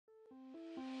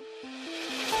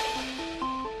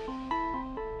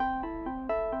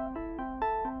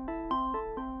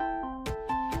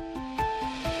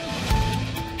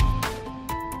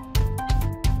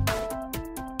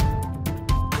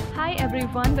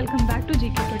everyone, welcome back to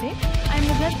GK Today. I am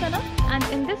Sana and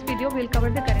in this video we'll cover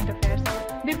the current affairs.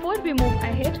 Before we move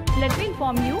ahead, let me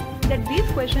inform you that these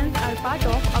questions are part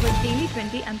of our daily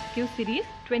 20 MCQ series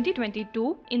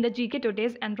 2022 in the GK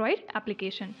Today's Android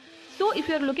application. So if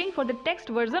you are looking for the text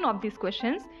version of these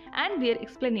questions and their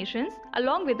explanations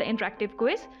along with the interactive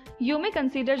quiz, you may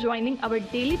consider joining our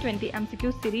daily 20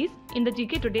 MCQ series in the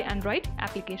GK Today Android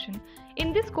application.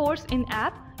 In this course in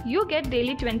app, you get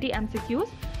daily 20 MCQs,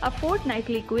 a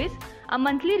fortnightly quiz, a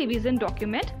monthly revision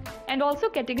document, and also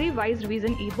category-wise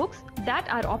revision e-books that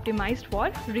are optimized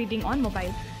for reading on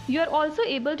mobile. You are also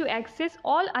able to access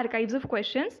all archives of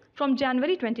questions from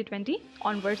January 2020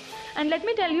 onwards. And let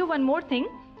me tell you one more thing.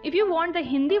 If you want the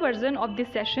Hindi version of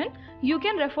this session, you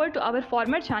can refer to our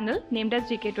former channel named as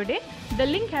GK Today. The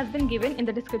link has been given in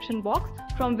the description box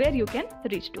from where you can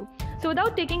reach to. So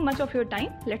without taking much of your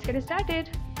time, let's get started.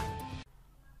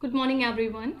 Good morning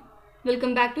everyone.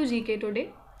 Welcome back to GK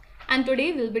Today. And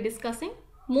today we'll be discussing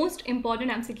most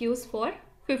important MCQs for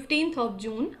 15th of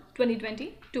June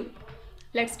 2022.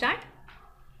 Let's start.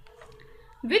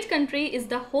 Which country is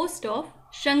the host of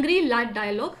Shangri-La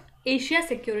Dialogue Asia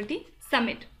Security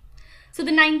Summit? So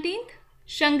the 19th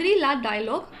Shangri-La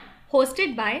Dialogue,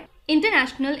 hosted by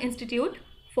International Institute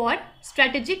for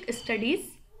Strategic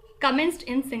Studies, commenced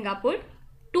in Singapore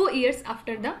 2 years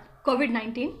after the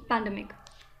COVID-19 pandemic.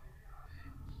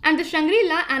 And the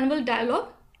Shangri-La Annual Dialogue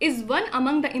is one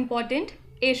among the important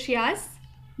Asia's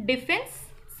Defense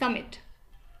Summit.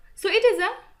 So it is a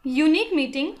unique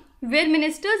meeting where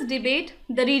ministers debate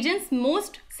the region's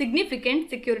most significant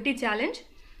security challenge,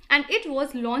 and it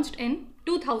was launched in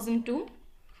 2002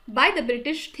 by the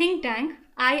British think tank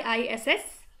IISS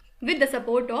with the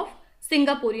support of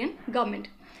Singaporean government.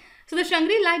 So the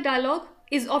Shangri-La Dialogue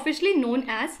is officially known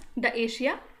as the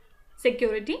Asia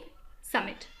Security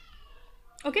Summit.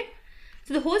 Okay,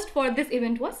 so the host for this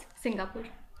event was Singapore.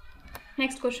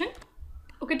 Next question.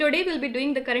 Okay, today we'll be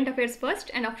doing the current affairs first,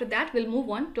 and after that we'll move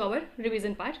on to our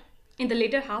revision part in the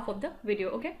later half of the video.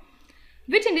 Okay,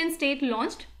 which Indian state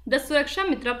launched the Suraksha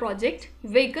Mitra project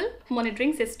vehicle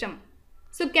monitoring system?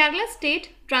 So Kerala State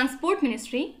Transport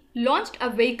Ministry launched a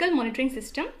vehicle monitoring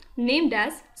system named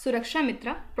as Suraksha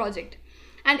Mitra project,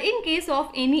 and in case of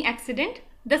any accident,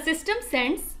 the system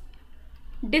sends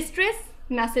distress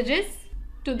messages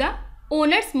to the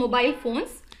owner's mobile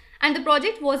phones, and the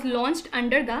project was launched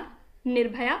under the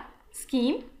Nirbhaya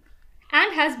scheme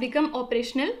and has become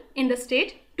operational in the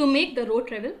state to make the road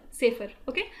travel safer.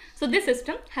 Okay, so this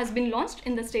system has been launched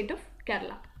in the state of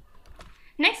Kerala.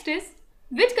 Next is,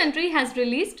 which country has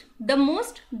released the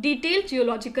most detailed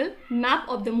geological map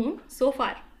of the moon so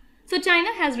far? So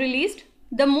China has released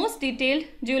the most detailed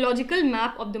geological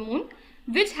map of the moon,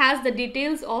 which has the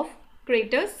details of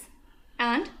craters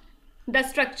and the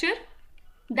structure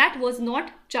that was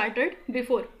not charted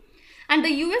before. And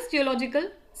the US Geological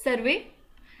Survey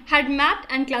had mapped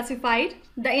and classified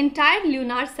the entire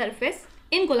lunar surface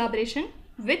in collaboration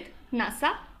with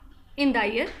NASA in the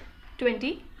year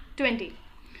 2020.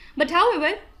 But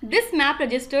however, this map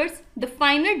registers the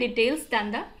finer details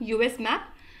than the US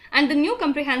map, and the new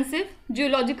comprehensive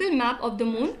geological map of the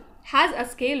moon has a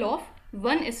scale of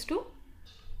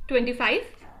 1:25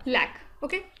 lakh.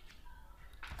 Okay.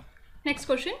 Next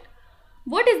question.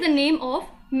 What is the name of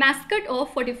mascot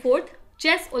of 44th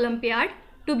Chess Olympiad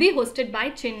to be hosted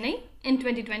by Chennai in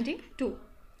 2022?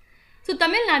 So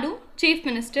Tamil Nadu Chief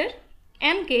Minister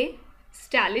M.K.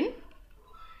 Stalin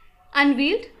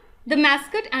unveiled the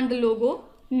mascot and the logo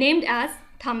named as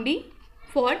Thambi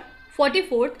for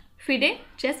 44th FIDE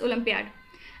Chess Olympiad,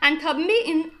 and Thambi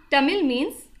in Tamil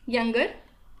means younger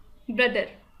brother.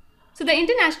 So the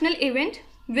international event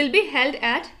will be held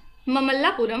at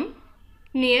Mamallapuram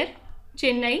near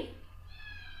Chennai,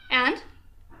 and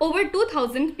over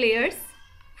 2,000 players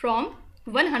from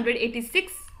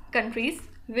 186 countries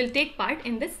will take part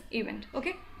in this event.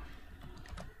 Okay.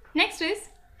 Next is,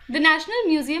 the National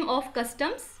Museum of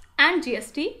Customs and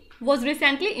GST was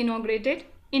recently inaugurated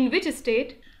in which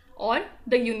state or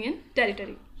the Union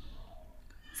Territory?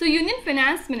 So Union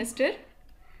Finance Minister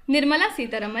Nirmala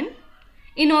Sitharaman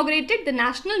inaugurated the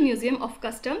National Museum of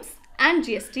Customs and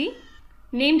GST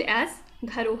named as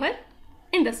Dharohar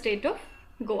in the state of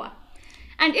Goa,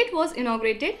 and it was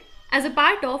inaugurated as a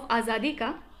part of Azadi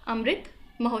Ka Amrit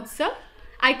Mahotsav,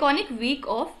 iconic week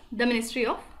of the Ministry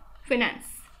of Finance.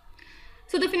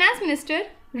 So the Finance Minister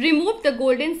removed the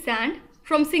golden sand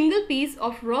from single piece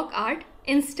of rock art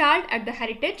installed at the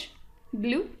Heritage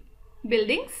Blue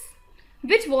buildings,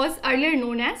 which was earlier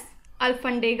known as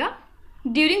Alfandega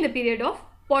during the period of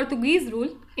Portuguese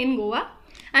rule in Goa,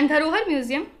 and Dharohar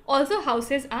Museum also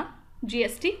houses a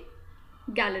GST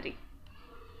gallery.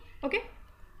 Okay.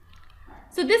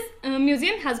 So this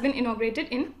museum has been inaugurated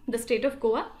in the state of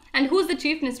Goa. And who is the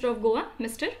Chief Minister of Goa?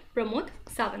 Mr. Pramod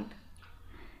Sawant.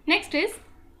 Next is,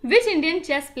 which Indian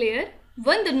chess player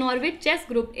won the Norway Chess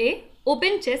Group A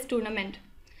Open Chess Tournament?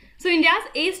 So India's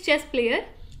ace chess player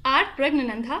R.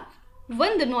 Pragnanandha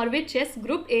won the Norway Chess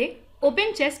Group A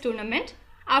Open Chess Tournament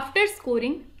after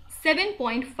scoring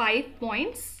 7.5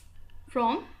 points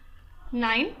from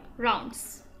 9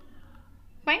 rounds.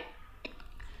 Fine.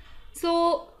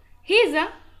 So he is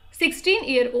a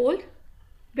 16-year-old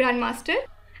grandmaster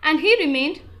and he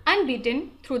remained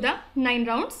unbeaten through the 9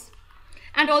 rounds.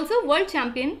 And also world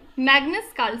champion Magnus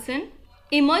Carlsen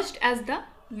emerged as the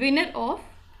winner of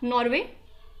Norway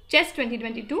Chess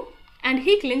 2022 and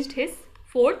he clinched his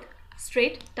 4th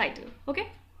straight title. Okay.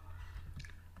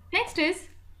 Next is,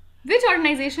 which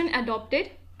organization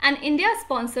adopted an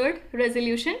India-sponsored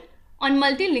resolution on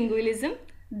multilingualism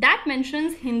that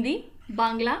mentions Hindi,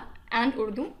 Bangla and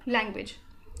Urdu language?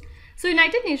 So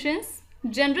United Nations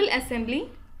General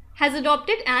Assembly has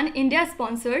adopted an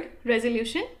India-sponsored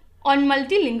resolution on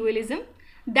multilingualism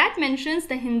that mentions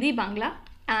the Hindi, Bangla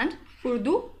and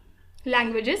Urdu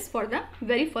languages for the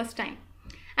very first time.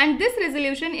 And this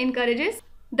resolution encourages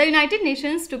the United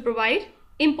Nations to provide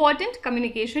important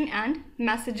communication and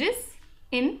messages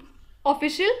in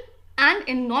official and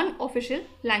in non-official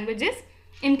languages,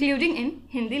 including in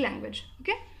Hindi language.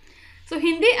 Okay. So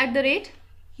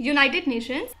Hindi@United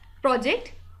Nations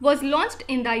project was launched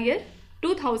in the year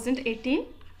 2018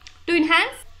 to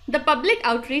enhance the public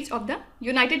outreach of the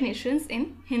United Nations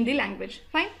in Hindi language.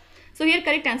 Fine. So here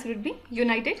correct answer would be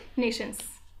United Nations.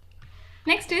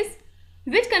 Next is,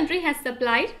 which country has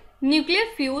supplied nuclear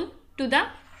fuel to the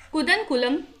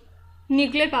Kudankulam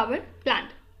nuclear power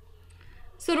plant?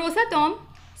 So Rosatom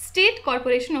State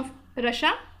Corporation of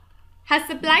Russia has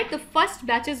supplied the first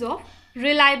batches of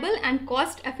reliable and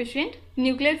cost-efficient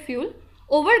nuclear fuel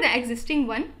over the existing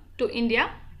one to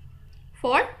India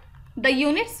for the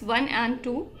units 1 and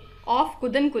 2 of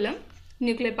Kudankulam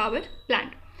nuclear power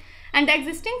plant. And the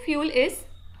existing fuel is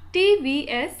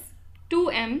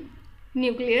TVS-2M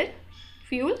nuclear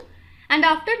fuel, and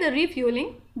after the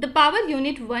refueling, the power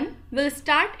unit 1 will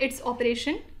start its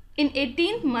operation in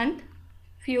 18-month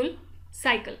fuel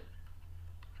cycle.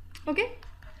 Okay.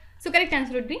 So correct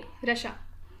answer would be Russia.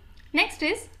 Next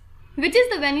is, which is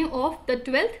the venue of the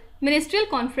 12th Ministerial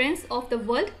Conference of the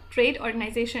World Trade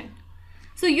Organization?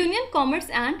 So Union Commerce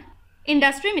and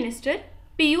Industry Minister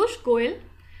Piyush Goyal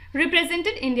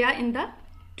represented India in the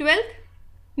 12th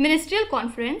Ministerial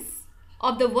Conference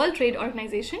of the World Trade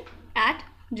Organization at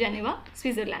Geneva,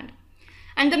 Switzerland.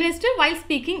 And the minister, while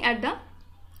speaking at the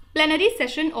plenary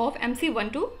session of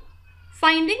MC12,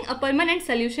 finding a permanent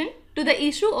solution to the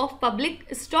issue of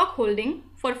public stock holding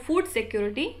for food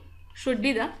security should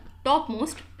be the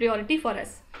topmost priority for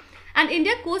us. And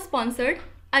India co-sponsored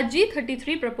a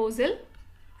G33 proposal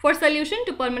for solution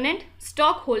to permanent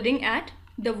stock holding at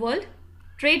the World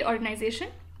Trade Organization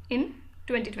in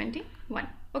 2021.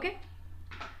 Okay.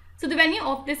 So the venue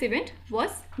of this event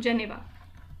was Geneva.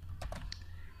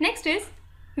 Next is,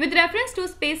 with reference to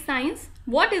space science,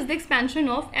 what is the expansion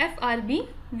of FRB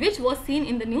which was seen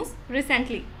in the news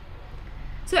recently?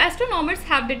 So astronomers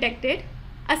have detected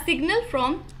a signal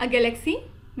from a galaxy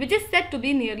which is said to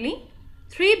be nearly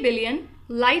 3 billion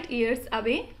light years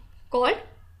away, called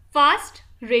fast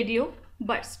radio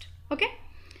burst. Okay.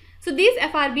 So these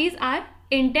FRBs are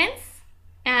intense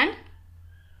and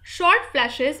short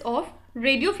flashes of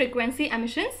radio frequency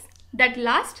emissions that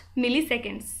last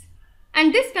milliseconds.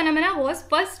 And this phenomena was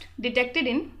first detected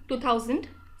in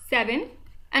 2007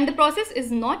 and the process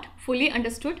is not fully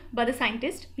understood by the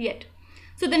scientists yet.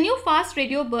 So the new fast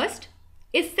radio burst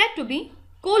is said to be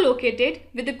co-located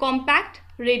with the compact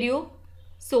radio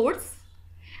source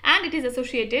and it is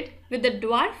associated with the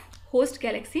dwarf host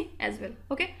galaxy as well.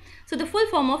 Okay. So the full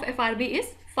form of FRB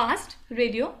is fast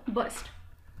radio burst.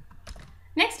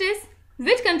 Next is,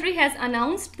 which country has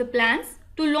announced the plans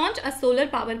to launch a solar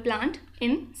power plant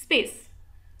in space?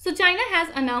 So China has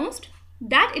announced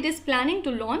that it is planning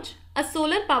to launch a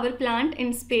solar power plant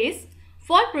in space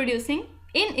for producing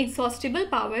inexhaustible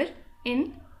power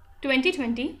in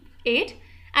 2028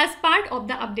 as part of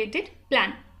the updated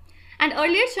plan. And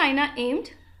earlier China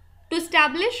aimed to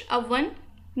establish a 1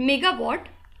 megawatt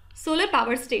solar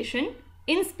power station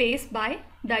in space by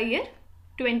the year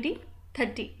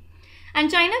 2030. And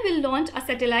China will launch a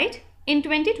satellite in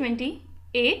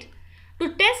 2028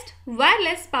 to test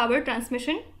wireless power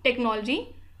transmission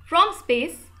technology from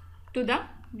space to the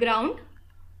ground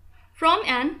from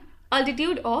an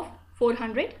altitude of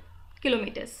 400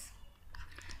 kilometers.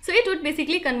 So it would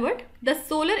basically convert the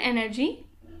solar energy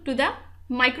to the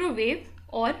microwave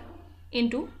or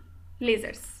into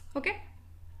lasers. Okay.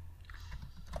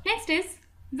 Next is,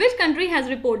 which country has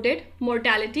reported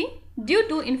mortality due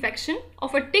to infection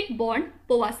of a tick-borne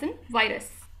Powassan virus?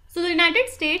 So the United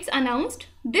States announced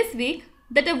this week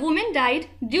that a woman died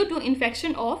due to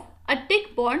infection of a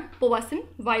tick-borne Powassan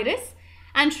virus,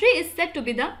 and she is said to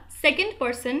be the second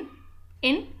person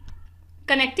in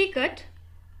Connecticut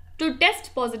to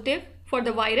test positive for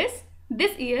the virus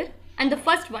this year and the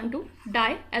first one to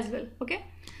die as well. Okay.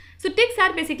 So ticks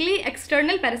are basically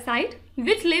external parasite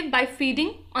which live by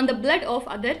feeding on the blood of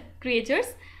other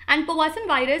creatures, and Powassan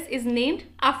virus is named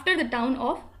after the town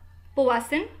of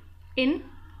Powassan in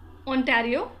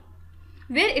Ontario,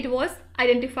 where it was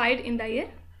identified in the year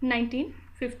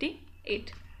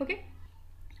 1958. Okay.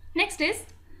 Next is,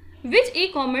 which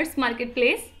e-commerce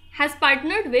marketplace has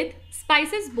partnered with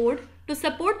Spices Board to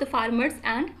support the farmers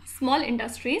and small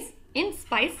industries in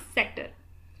spice sector?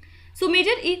 So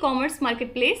major e-commerce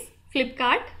marketplace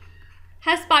Flipkart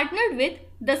has partnered with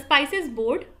the Spices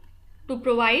Board to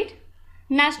provide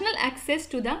national access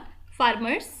to the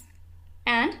farmers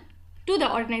and to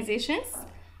the organizations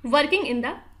working in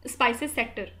the spices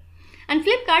sector. And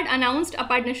Flipkart announced a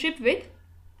partnership with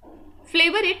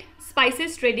Flavor It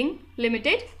Spices Trading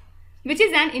Limited, which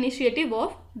is an initiative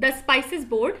of the Spices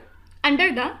Board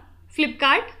under the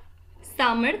Flipkart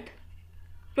Samarth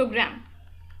program,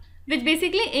 which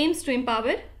basically aims to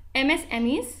empower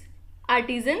MSMEs,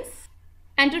 artisans,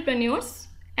 entrepreneurs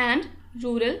and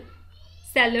rural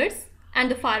sellers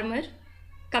and the farmer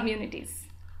communities.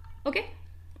 Okay.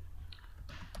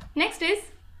 Next is,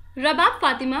 Rabab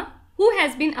Fatima, who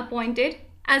has been appointed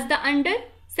as the Under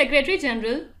Secretary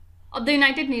General of the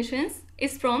United Nations,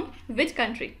 is from which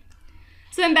country?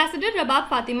 So Ambassador Rabab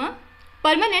Fatima,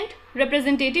 permanent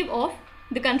representative of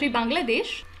the country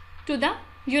Bangladesh to the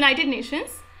United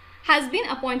Nations, has been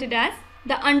appointed as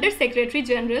the Under Secretary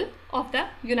General of the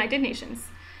United Nations,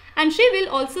 and she will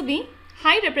also be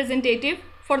High Representative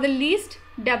for the least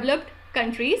developed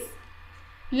countries,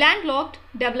 landlocked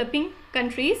developing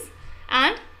countries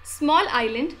and small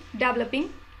island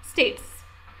developing states.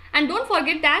 And don't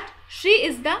forget that she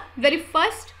is the very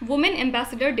first woman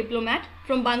ambassador diplomat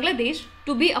from Bangladesh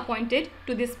to be appointed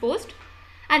to this post.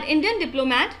 And Indian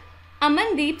diplomat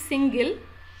Amandeep Singh Gill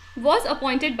was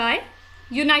appointed by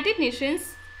United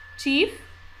Nations Chief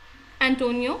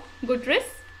Antonio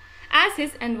Guterres as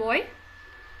his envoy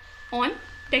on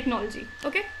technology.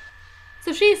 Okay.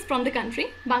 So she is from the country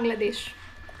Bangladesh.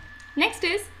 Next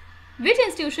is, which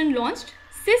institution launched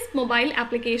CIS mobile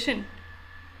application?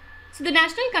 So the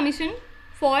National Commission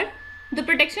for the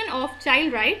Protection of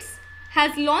Child Rights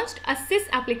has launched a CIS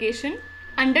application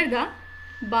under the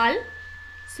Bal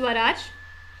Swaraj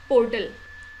portal,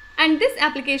 and this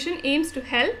application aims to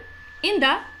help in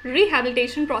the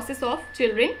rehabilitation process of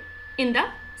children in the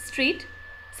street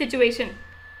situation.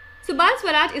 So Bal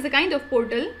Swaraj is a kind of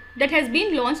portal that has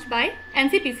been launched by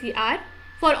NCPCR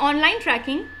for online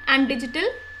tracking and digital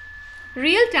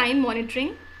real-time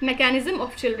monitoring mechanism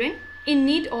of children in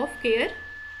need of care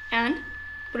and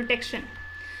protection.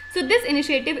 So this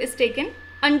initiative is taken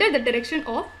under the direction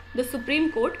of the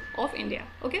Supreme Court of India.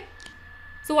 Okay.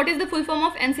 So what is the full form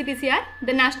of NCPCR?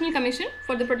 The National Commission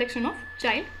for the Protection of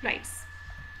Child Rights.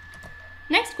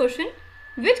 Next question.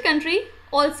 Which country,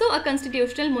 also a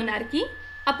constitutional monarchy,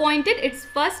 appointed its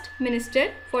first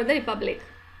minister for the Republic?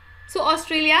 So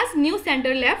Australia's new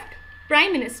centre-left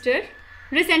Prime Minister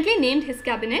recently named his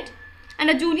cabinet, and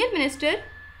a junior minister,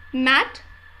 Matt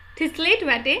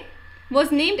Thistlethwaite,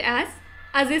 was named as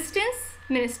Assistance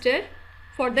Minister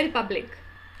for the Republic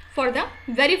for the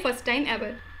very first time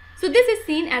ever. So this is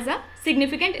seen as a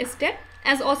significant step,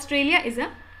 as Australia is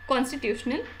a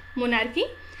constitutional monarchy,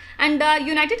 and the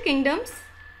United Kingdom's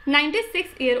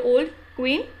 96-year-old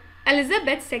Queen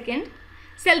Elizabeth II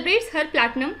celebrates her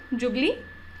Platinum Jubilee,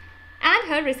 and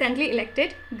her recently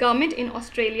elected government in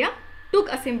Australia took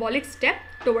a symbolic step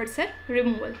towards her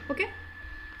removal. Okay.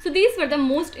 So these were the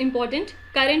most important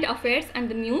current affairs and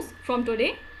the news from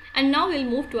today, and now we'll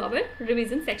move to our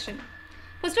revision section.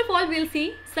 First of all, we'll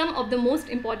see some of the most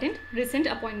important recent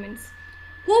appointments.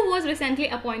 Who was recently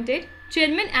appointed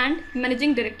Chairman and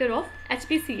Managing Director of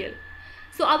HPCL?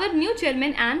 So our new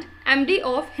Chairman and MD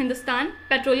of Hindustan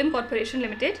Petroleum Corporation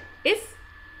Limited is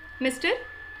Mr.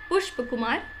 Pushp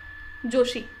Kumar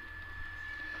Joshi,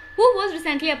 who was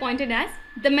recently appointed as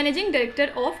the Managing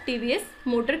Director of TVS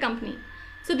Motor Company.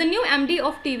 So the new MD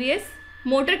of TVS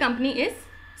Motor Company is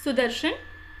Sudarshan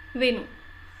Venu.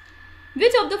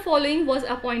 Which of the following was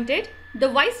appointed the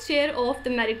Vice Chair of the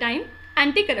Maritime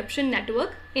Anti-Corruption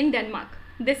Network in Denmark?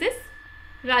 This is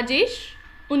Rajesh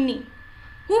Unni.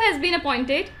 Who has been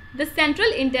appointed the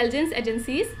Central Intelligence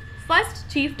Agency's first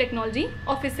Chief Technology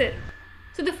Officer?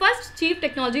 So the first Chief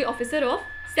Technology Officer of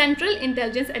Central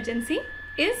Intelligence Agency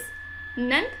is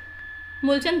Nand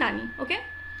Mulchandani. Okay.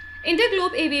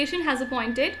 Interglobe Aviation has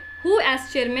appointed who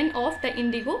as chairman of the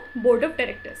Indigo Board of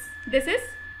Directors? This is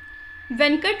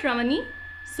Venkat Ramani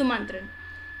Sumantran.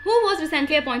 Who was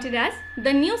recently appointed as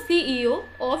the new CEO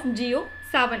of Jio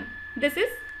Savan? This is,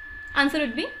 answer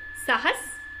would be Sahas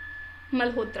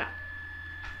Malhotra.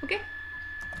 Okay.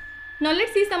 Now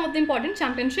let's see some of the important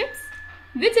championships.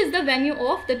 Which is the venue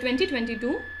of the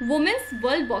 2022 Women's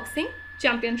World Boxing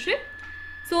Championship?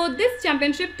 So this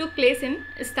championship took place in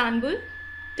Istanbul,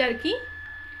 Turkey,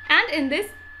 and in this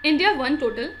India won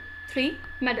total 3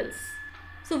 medals.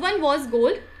 So 1 was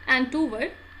gold and 2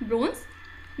 were bronze.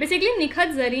 Basically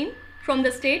Nikhat Zareen from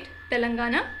the state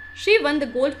Telangana, she won the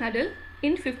gold medal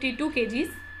in 52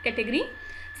 kgs category.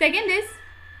 Second is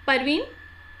Parveen,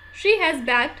 she has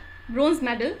bagged bronze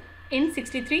medal in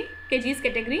 63 kgs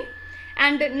category.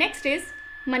 And next is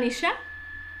Manisha,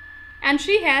 and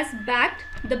she has bagged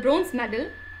the bronze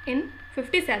medal in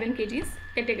 57 kgs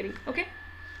category. Okay.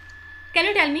 Can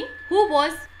you tell me who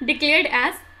was declared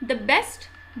as the best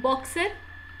boxer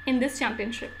in this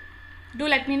championship? Do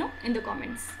let me know in the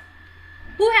comments.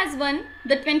 Who has won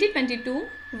the 2022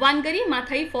 Wangari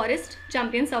Maathai Forest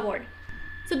Champions Award?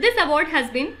 So this award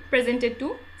has been presented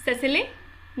to Cecile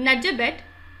Najabet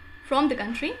from the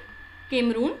country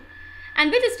Cameroon. And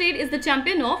which state is the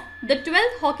champion of the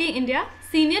 12th Hockey India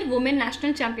Senior Women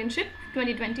National Championship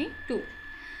 2022?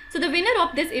 So the winner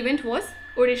of this event was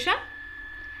Odisha.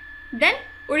 Then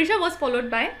Odisha was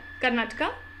followed by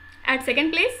Karnataka at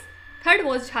second place. Third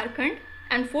was Jharkhand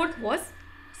and fourth was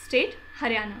state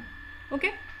Haryana.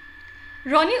 Okay.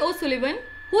 Ronnie O'Sullivan,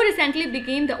 who recently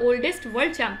became the oldest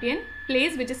world champion,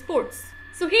 plays which sports?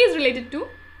 So he is related to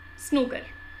snooker.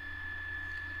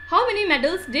 How many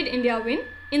medals did India win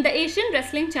in the Asian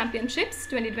Wrestling Championships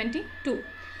 2022?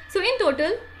 So in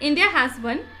total, India has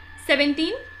won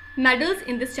 17 medals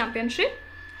in this championship,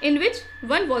 in which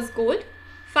 1 was gold,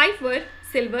 5 were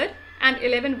silver and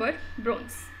 11 were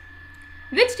bronze.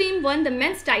 Which team won the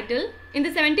men's title in the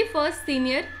 71st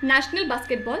Senior National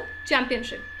Basketball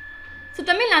Championship? So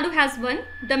Tamil Nadu has won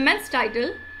the men's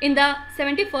title in the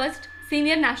 71st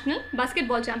Senior National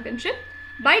Basketball Championship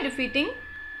by defeating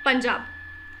Punjab.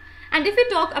 And if we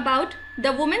talk about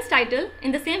the women's title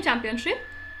in the same championship,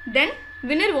 then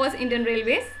winner was Indian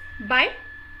Railways by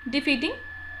defeating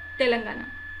Telangana.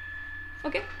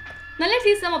 Okay. Now let's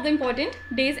see some of the important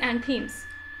days and themes.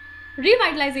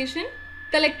 Revitalization,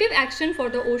 collective action for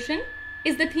the ocean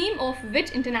is the theme of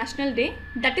which international day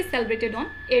that is celebrated on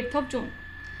 8th of June.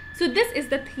 So this is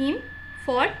the theme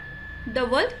for the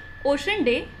World Ocean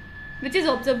Day, which is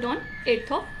observed on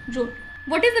 8th of June.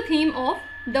 What is the theme of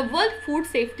the World Food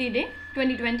Safety Day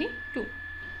 2022?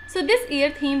 So this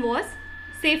year theme was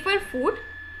safer food,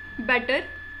 better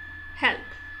health.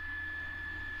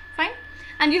 Fine.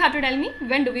 And you have to tell me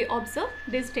when do we observe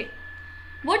this day.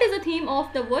 What is the theme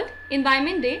of the World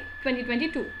Environment Day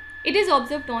 2022? It is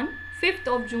observed on 5th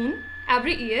of June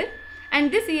every year,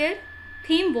 and this year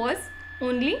theme was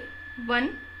only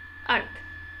one Earth.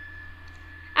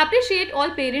 Appreciate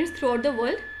all parents throughout the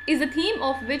world is the theme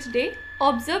of which day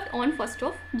observed on 1st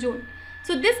of June.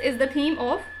 So this is the theme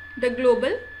of the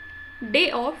Global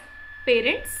Day of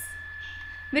Parents,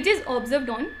 which is observed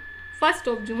on 1st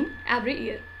of June every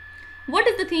year. What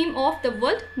is the theme of the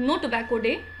World No Tobacco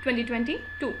Day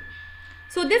 2022?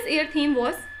 So this year theme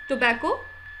was tobacco,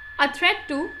 a threat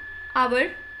to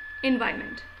our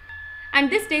environment.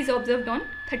 And this day is observed on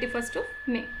 31st of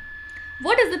May.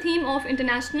 What is the theme of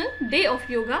International Day of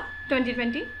Yoga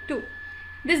 2022?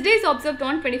 This day is observed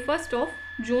on 21st of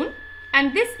June,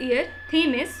 and this year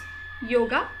theme is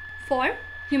Yoga for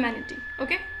Humanity.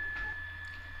 Okay.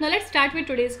 Now let's start with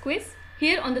today's quiz.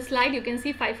 Here on the slide you can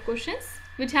see 5 questions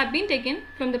which have been taken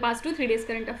from the past 2-3 days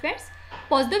current affairs.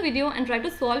 Pause the video and try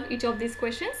to solve each of these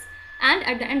questions, and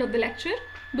at the end of the lecture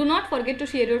do not forget to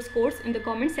share your scores in the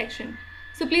comment section.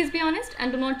 So please be honest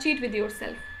and do not cheat with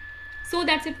yourself. So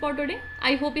that's it for today.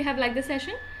 I hope you have liked the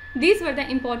session. These were the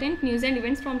important news and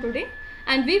events from today,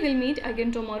 and we will meet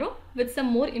again tomorrow with some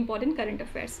more important current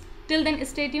affairs. Till then,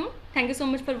 stay tuned. Thank you so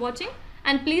much for watching,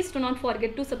 and please do not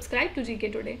forget to subscribe to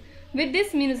GK Today. With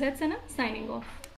this, me Nuzhat Sana signing off.